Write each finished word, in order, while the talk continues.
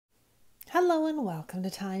Hello and welcome to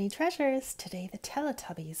Tiny Treasures. Today the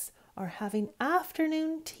Teletubbies are having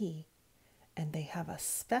afternoon tea and they have a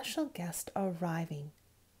special guest arriving.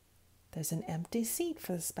 There's an empty seat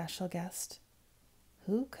for the special guest.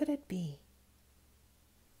 Who could it be?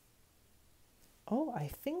 Oh, I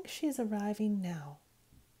think she's arriving now.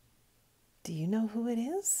 Do you know who it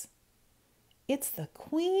is? It's the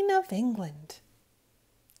Queen of England,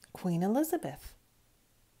 Queen Elizabeth.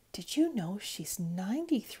 Did you know she's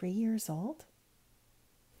 93 years old?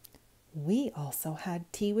 We also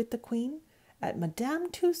had tea with the Queen at Madame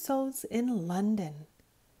Tussauds in London,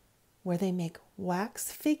 where they make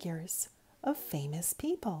wax figures of famous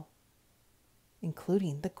people,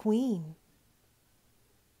 including the Queen.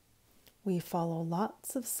 We follow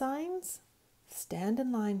lots of signs, stand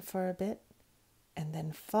in line for a bit, and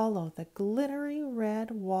then follow the glittery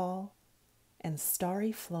red wall and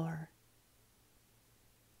starry floor.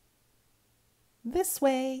 This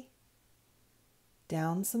way,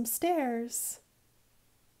 down some stairs.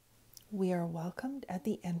 We are welcomed at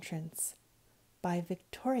the entrance by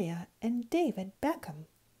Victoria and David Beckham.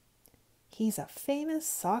 He's a famous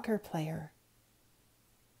soccer player.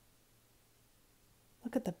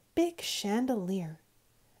 Look at the big chandelier,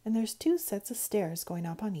 and there's 2 sets of stairs going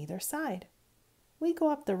up on either side. We go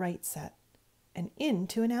up the right set and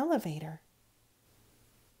into an elevator.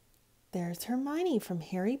 There's Hermione from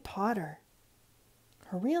Harry Potter.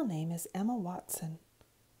 Her real name is Emma Watson.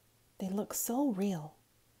 They look so real.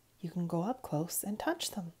 You can go up close and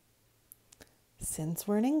touch them. Since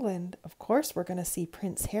we're in England, of course we're going to see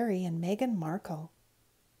Prince Harry and Meghan Markle.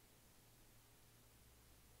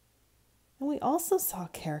 And we also saw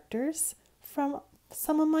characters from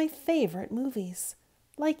some of my favorite movies,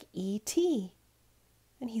 like E.T.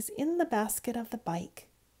 And he's in the basket of the bike.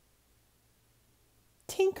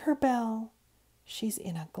 Tinkerbell, she's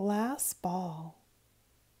in a glass ball.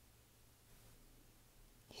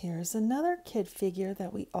 Here's another kid figure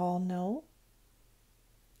that we all know.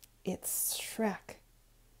 It's Shrek,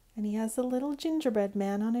 and he has a little gingerbread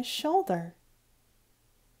man on his shoulder.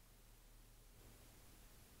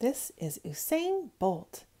 This is Usain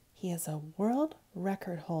Bolt. He is a world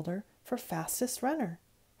record holder for fastest runner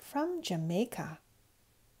from Jamaica.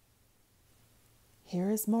 Here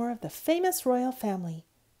is more of the famous royal family,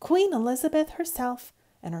 Queen Elizabeth herself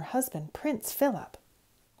and her husband Prince Philip,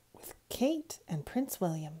 with Kate and Prince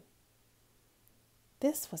William.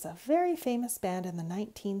 This was a very famous band in the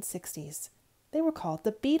 1960s. They were called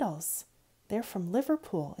the Beatles. They're from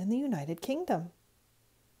Liverpool in the United Kingdom.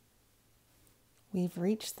 We've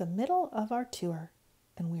reached the middle of our tour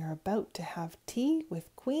and we are about to have tea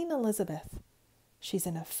with Queen Elizabeth. She's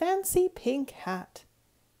in a fancy pink hat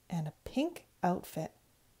and a pink outfit.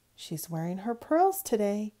 She's wearing her pearls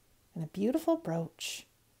today and a beautiful brooch.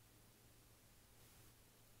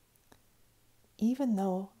 Even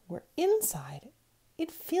though we're inside, it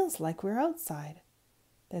feels like we're outside.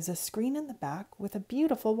 There's a screen in the back with a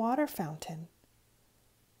beautiful water fountain.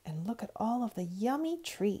 And look at all of the yummy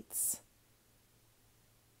treats.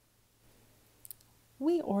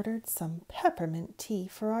 We ordered some peppermint tea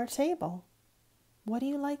for our table. What do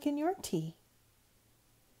you like in your tea?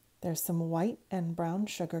 There's some white and brown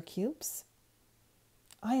sugar cubes.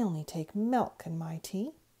 I only take milk in my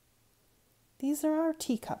tea. These are our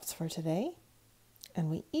teacups for today. And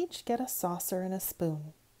we each get a saucer and a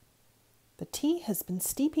spoon. The tea has been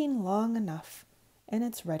steeping long enough and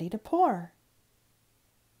it's ready to pour.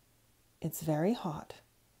 It's very hot,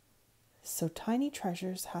 so Tiny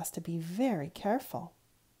Treasures has to be very careful.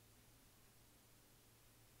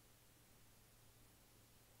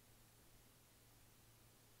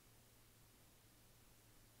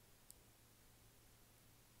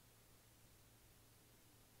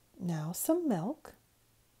 Now some milk.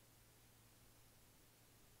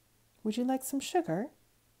 Would you like some sugar?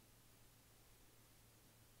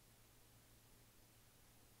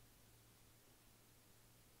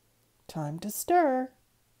 Time to stir.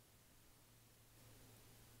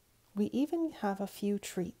 We even have a few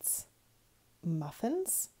treats,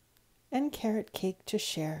 muffins and carrot cake to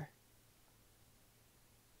share.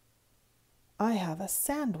 I have a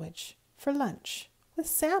sandwich for lunch with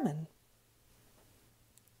salmon.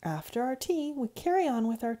 After our tea, we carry on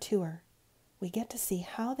with our tour. We get to see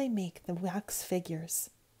how they make the wax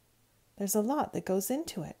figures. There's a lot that goes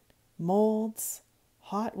into it. Molds,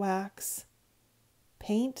 hot wax,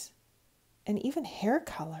 paint, and even hair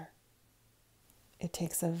color. It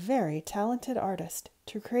takes a very talented artist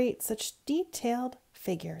to create such detailed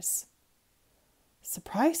figures.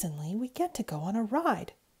 Surprisingly, we get to go on a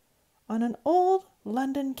ride on an old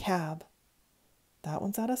London cab. That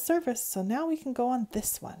one's out of service, so now we can go on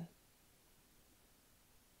this one.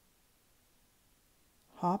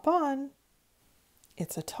 Hop on.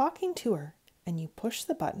 It's a talking tour, and you push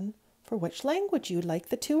the button for which language you'd like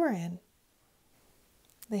the tour in.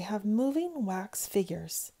 They have moving wax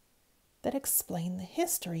figures that explain the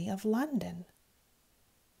history of London.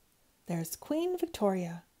 There's Queen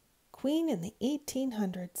Victoria, queen in the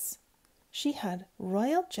 1800s. She had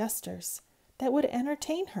royal jesters that would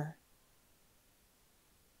entertain her.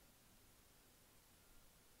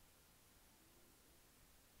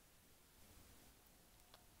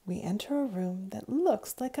 We enter a room that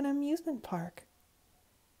looks like an amusement park.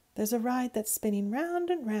 There's a ride that's spinning round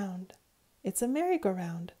and round. It's a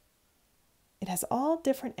merry-go-round. It has all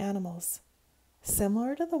different animals,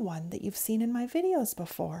 similar to the one that you've seen in my videos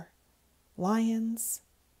before. Lions,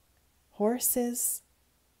 horses.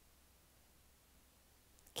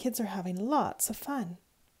 Kids are having lots of fun.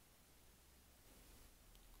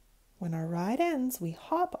 When our ride ends, we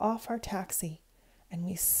hop off our taxi and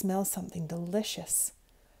we smell something delicious.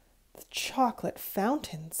 The chocolate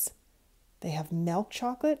fountains. They have milk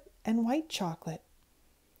chocolate and white chocolate.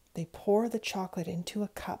 They pour the chocolate into a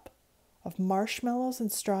cup of marshmallows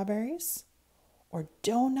and strawberries, or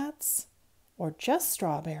donuts, or just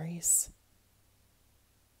strawberries.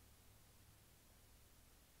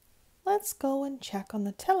 Let's go and check on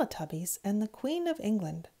the Teletubbies and the Queen of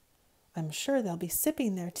England. I'm sure they'll be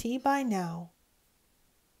sipping their tea by now.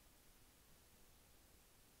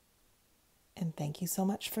 And thank you so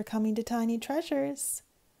much for coming to Tiny Treasures.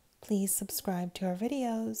 Please subscribe to our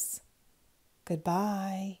videos.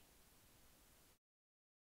 Goodbye.